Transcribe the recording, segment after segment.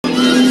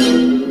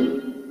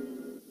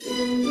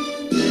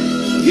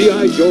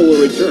G.I. Joe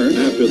will return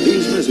after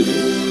these messages.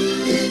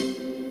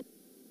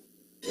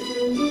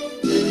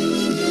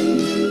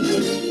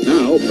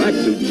 Now, back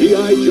to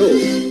G.I.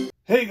 Joe.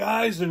 Hey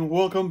guys, and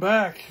welcome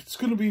back. It's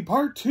going to be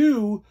part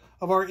 2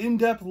 of our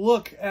in-depth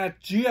look at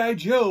G.I.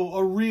 Joe,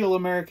 a real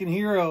American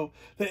hero.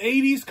 The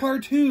 80s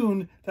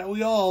cartoon that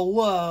we all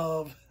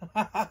love.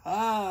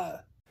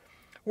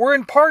 We're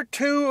in part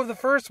 2 of the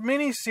first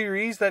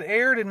miniseries that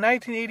aired in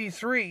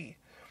 1983.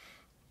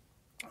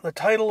 The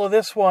title of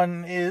this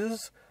one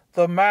is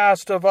The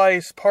Mask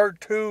Device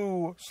Part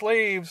 2,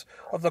 Slaves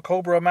of the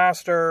Cobra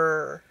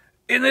Master.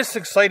 In this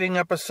exciting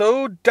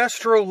episode,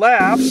 Destro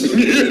laughs.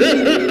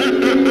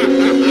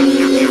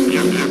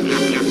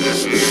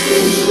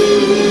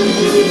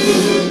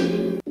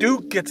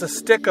 Duke gets a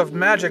stick of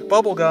magic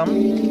bubblegum.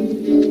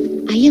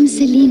 I am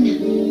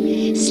Selena.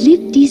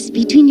 Slip this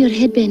between your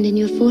headband and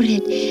your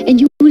forehead, and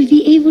you will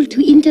be able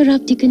to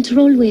interrupt the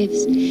control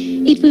waves.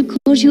 It will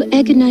cause you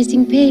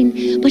agonizing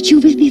pain, but you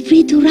will be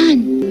free to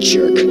run.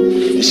 Jerk.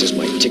 This is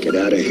my ticket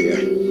out of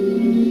here.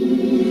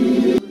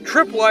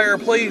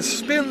 Tripwire plays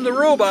Spin the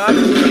Robot.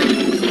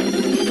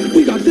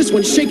 We got this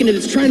one shaking in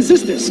its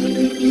transistors.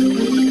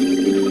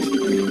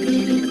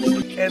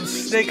 And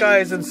Snake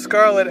Eyes and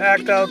Scarlet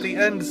act out the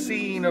end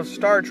scene of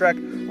Star Trek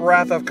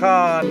Wrath of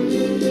Khan.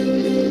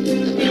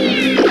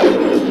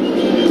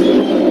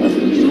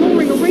 He's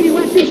lowering a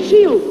radioactive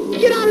shield.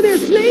 Get out of there,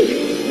 Snake!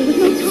 There was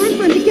no time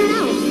for him to get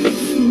out.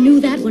 He knew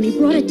that when he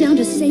brought it down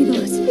to save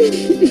us.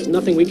 There's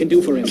nothing we can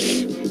do for him.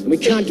 And we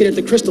can't get at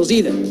the crystals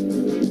either.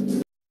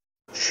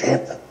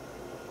 Ship.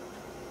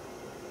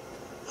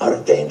 Out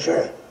of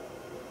danger.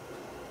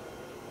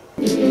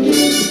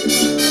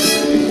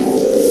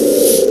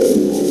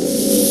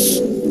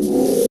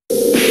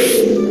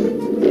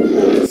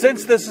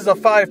 Since this is a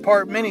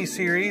 5-part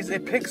miniseries,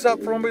 it picks up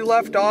from where we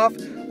left off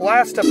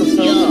last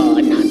episode.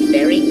 You're not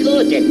very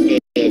good at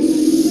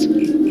this.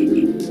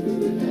 Really?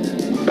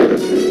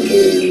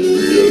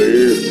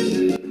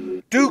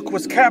 Duke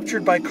was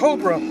captured by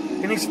Cobra,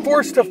 and he's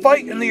forced to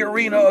fight in the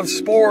arena of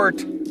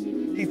sport.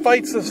 He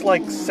fights this,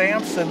 like,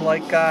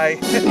 Samson-like guy.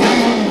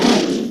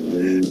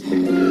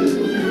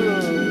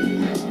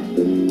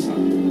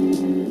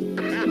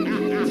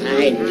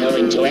 I'm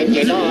going to end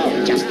it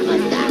all just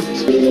like that.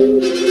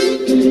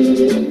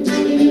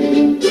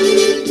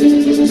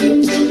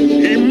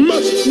 He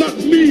must not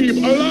leave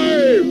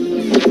alive!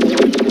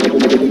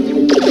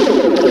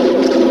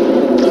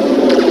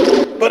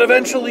 But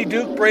eventually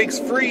Duke breaks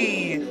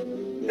free,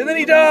 and then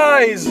he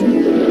dies.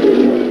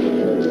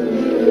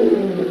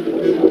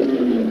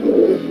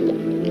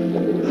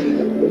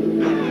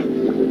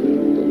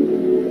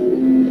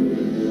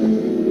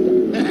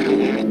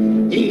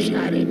 He's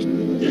had it.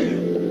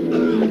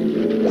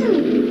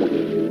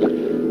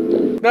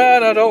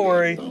 No, don't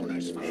worry.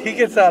 He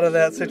gets out of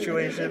that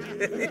situation.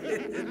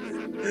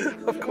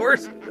 Of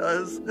course he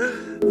does.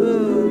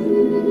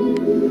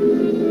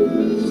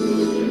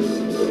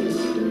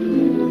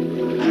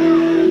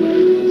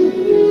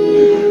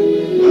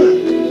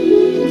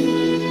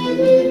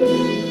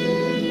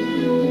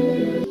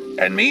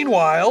 And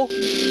meanwhile,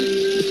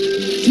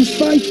 To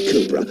fight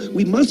Cobra,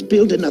 we must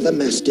build another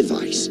mass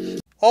device.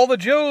 all the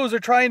Joes are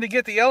trying to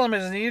get the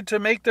elements needed to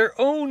make their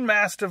own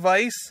mass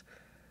device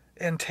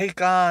and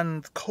take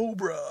on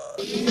Cobra.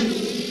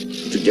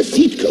 To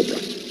defeat Cobra,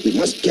 we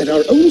must get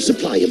our own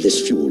supply of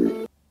this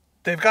fuel.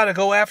 They've got to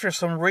go after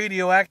some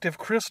radioactive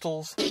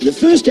crystals. The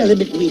first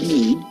element we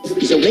need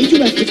is a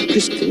radioactive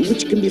crystal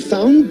which can be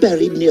found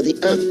buried near the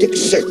Arctic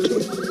Circle.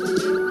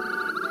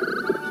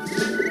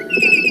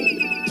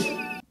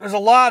 There's a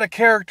lot of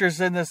characters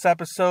in this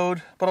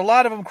episode, but a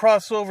lot of them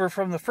cross over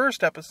from the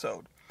first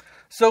episode.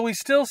 So we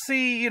still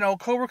see,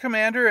 Cobra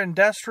Commander and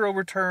Destro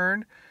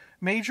return,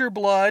 Major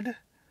Blood.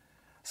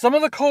 Some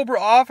of the Cobra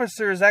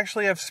officers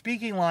actually have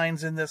speaking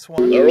lines in this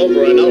one. They're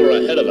over an hour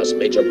ahead of us,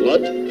 Major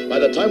Blood. By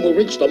the time we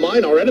reach the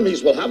mine, our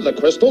enemies will have the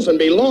crystals and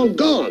be long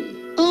gone.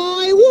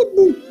 I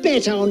wouldn't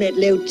bet on it,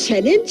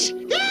 Lieutenant.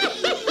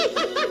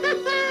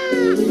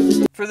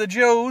 For the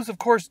Joes, of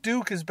course,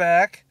 Duke is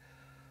back,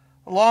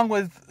 along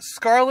with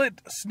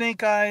Scarlet,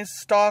 Snake Eyes,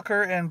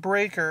 Stalker, and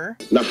Breaker.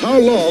 Now, how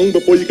long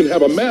before you can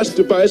have a mass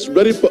device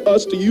ready for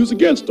us to use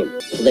against them?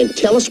 Then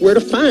tell us where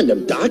to find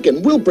them, Doc,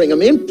 and we'll bring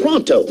them in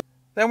pronto.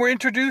 Then we're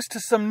introduced to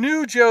some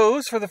new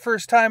Joes for the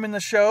first time in the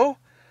show.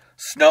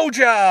 Snow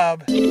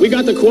Job. We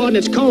got the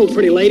coordinates cold,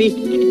 pretty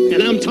lady.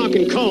 And I'm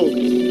talking cold.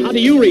 How do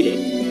you read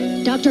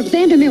it? Dr.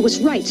 Vandermeer was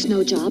right,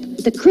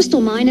 Snowjob. The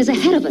crystal mine is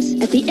ahead of us,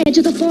 at the edge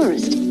of the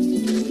forest.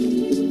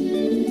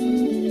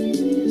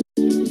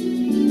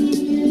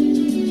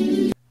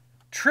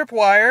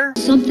 Tripwire.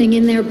 Something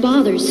in there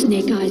bothers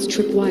Snake Eyes,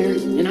 Tripwire.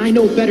 And I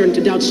know better than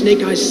to doubt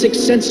Snake Eyes'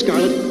 sixth sense,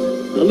 Scarlet.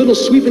 A little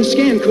sweep and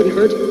scan couldn't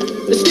hurt.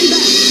 But stay back.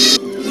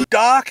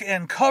 Doc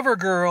and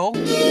CoverGirl.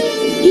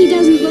 He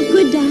doesn't look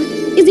good, Doc.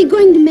 Is he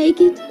going to make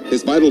it?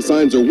 His vital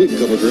signs are weak,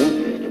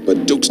 CoverGirl.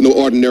 But Duke's no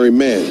ordinary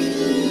man.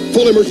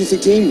 Full emergency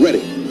team ready.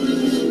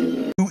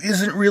 Who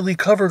isn't really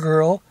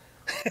CoverGirl.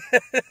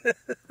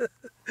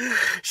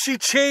 She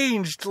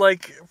changed,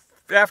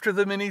 after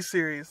the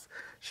miniseries.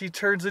 she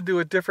turns into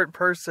a different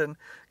person.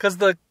 Because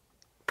the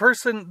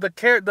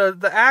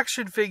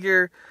action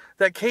figure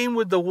that came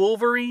with the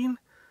Wolverine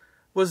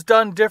was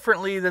done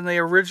differently than they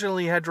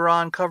originally had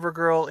drawn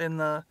CoverGirl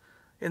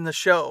in the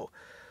show.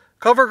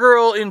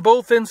 CoverGirl in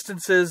both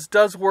instances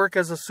does work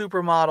as a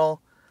supermodel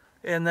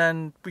and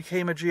then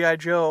became a G.I.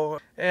 Joe.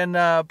 And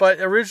but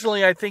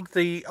originally I think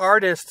the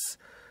artists,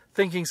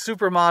 thinking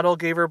supermodel,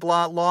 gave her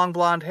long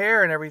blonde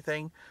hair and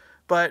everything.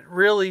 But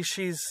really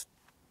she's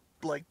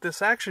like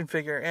this action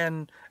figure.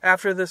 And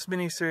after this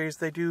miniseries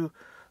they do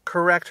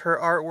correct her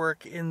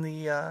artwork in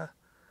the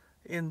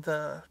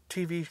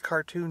TV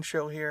cartoon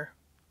show here.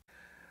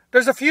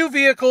 There's a few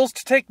vehicles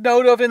to take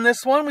note of in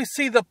this one. We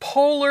see the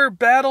Polar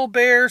Battle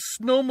Bear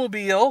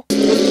snowmobile.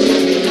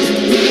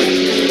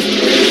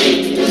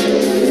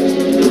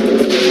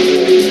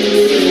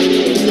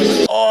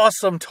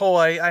 Awesome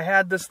toy. I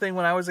had this thing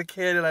when I was a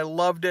kid and I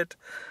loved it.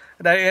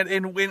 And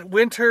in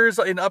winters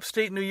in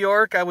upstate New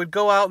York, I would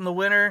go out in the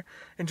winter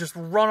and just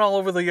run all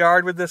over the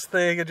yard with this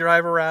thing and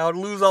drive around,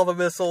 lose all the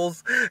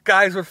missiles.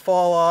 Guys would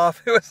fall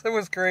off. It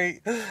was great.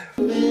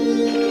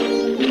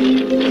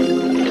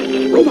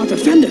 Robot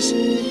defenders!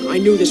 I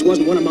knew this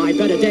wasn't one of my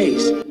better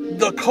days.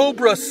 The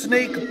Cobra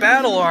Snake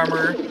battle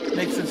armor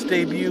makes its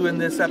debut in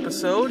this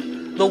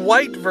episode. The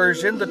white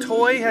version, the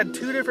toy had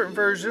two different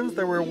versions.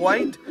 There were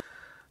white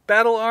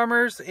battle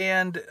armors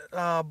and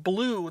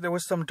blue. There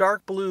was some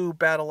dark blue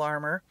battle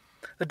armor.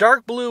 The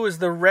dark blue is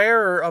the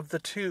rarer of the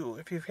two.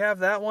 If you have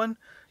that one,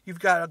 you've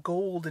got a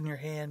gold in your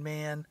hand,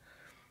 man.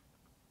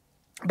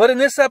 But in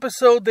this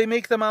episode, they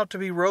make them out to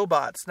be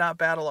robots, not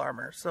battle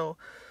armor. So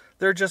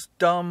they're just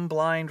dumb,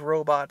 blind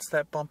robots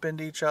that bump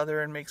into each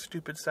other and make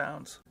stupid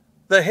sounds.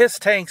 The Hiss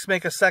tanks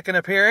make a second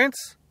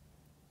appearance.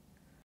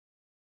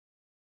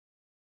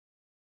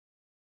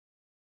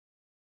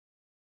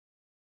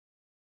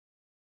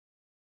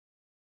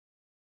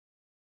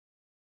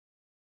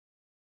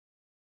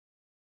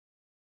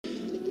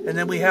 And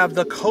then we have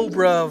the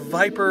Cobra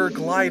Viper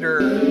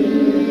glider.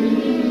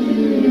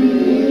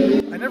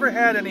 I never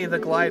had any of the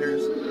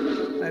gliders.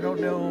 I don't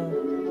know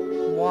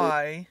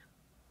why.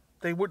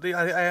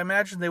 I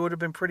imagine they would have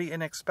been pretty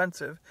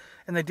inexpensive.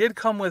 And they did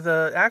come with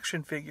an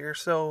action figure,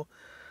 so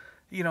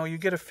you know, you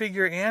get a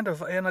figure and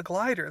a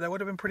glider. That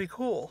would have been pretty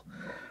cool.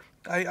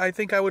 I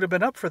think I would have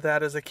been up for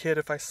that as a kid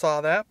if I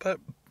saw that, but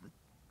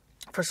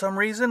for some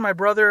reason, my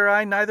brother or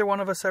I, neither one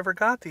of us ever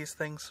got these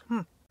things.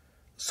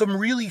 Some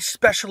really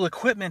special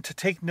equipment to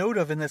take note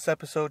of in this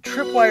episode.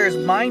 Tripwire's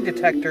mine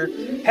detector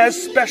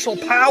has special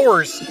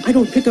powers. I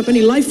don't pick up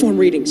any life form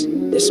readings.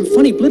 There's some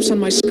funny blips on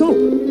my scope,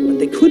 but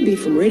they could be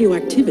from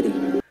radioactivity.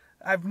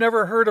 I've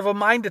never heard of a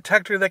mine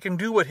detector that can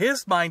do what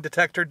his mine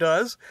detector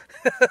does.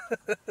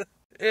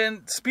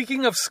 And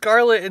speaking of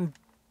Scarlet and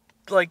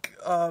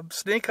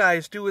Snake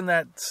Eyes doing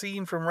that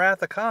scene from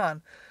Wrath of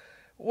Khan,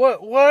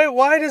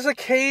 why does a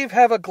cave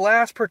have a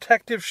glass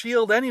protective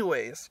shield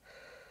anyways?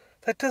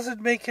 That doesn't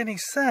make any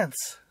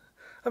sense.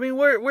 I mean,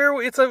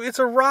 where it's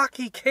a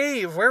rocky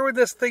cave. Where would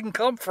this thing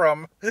come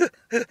from?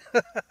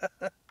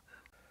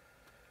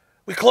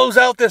 We close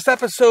out this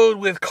episode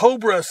with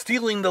Cobra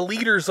stealing the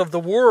leaders of the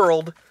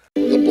world.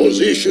 The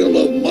position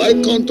of my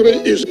country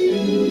is...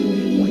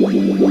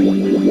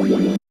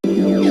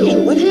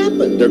 What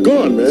happened? They're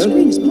gone, man. The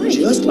screen is blank.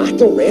 Just like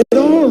the Red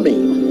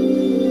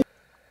Army.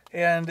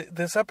 And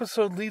this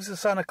episode leaves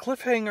us on a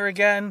cliffhanger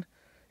again.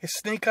 Is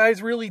Snake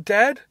Eyes really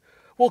dead?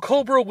 Will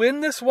Cobra win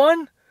this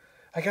one?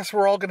 I guess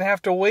we're all going to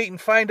have to wait and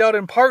find out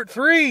in part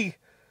 3.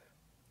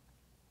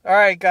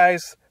 Alright,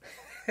 guys.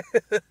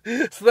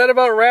 So that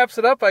about wraps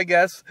it up, I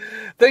guess.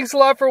 Thanks a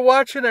lot for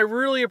watching. I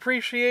really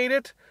appreciate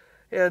it.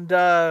 And,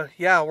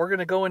 yeah, we're going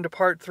to go into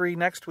part 3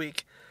 next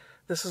week.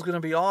 This is going to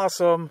be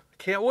awesome.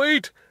 Can't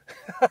wait.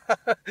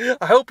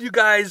 I hope you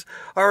guys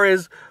are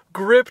as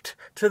gripped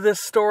to this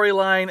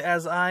storyline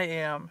as I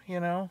am, you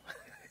know?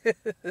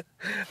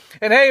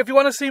 And hey, if you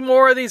want to see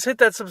more of these, hit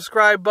that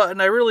subscribe button.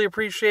 I really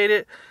appreciate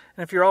it.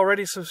 And if you're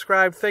already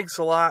subscribed, thanks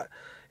a lot.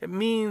 It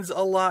means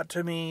a lot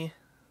to me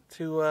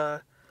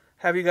to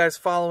have you guys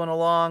following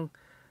along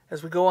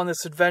as we go on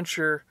this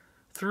adventure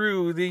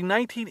through the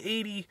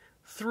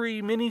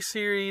 1983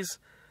 miniseries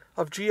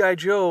of G.I.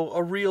 Joe,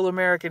 A Real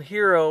American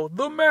Hero,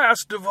 The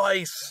Mass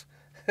Device.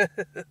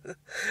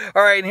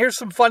 Alright, and here's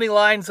some funny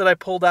lines that I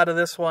pulled out of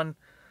this one.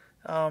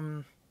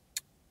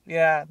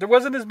 Yeah, there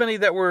wasn't as many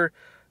that were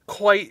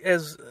quite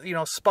as, you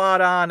know,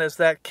 spot on as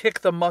that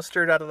kick the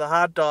mustard out of the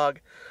hot dog.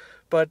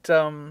 But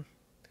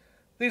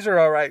these are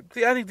alright.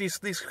 I think these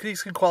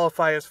can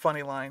qualify as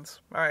funny lines.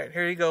 Alright,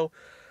 here you go.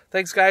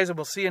 Thanks, guys, and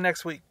we'll see you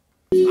next week.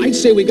 I'd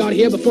say we got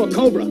here before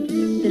Cobra.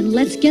 Then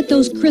let's get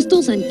those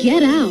crystals and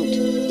get out.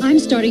 I'm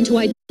starting to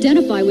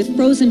identify with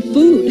frozen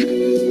food.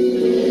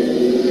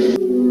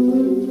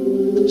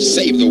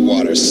 Save the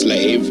water,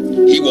 slave.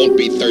 He won't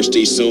be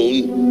thirsty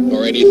soon,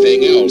 or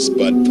anything else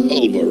but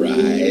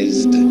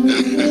pulverized.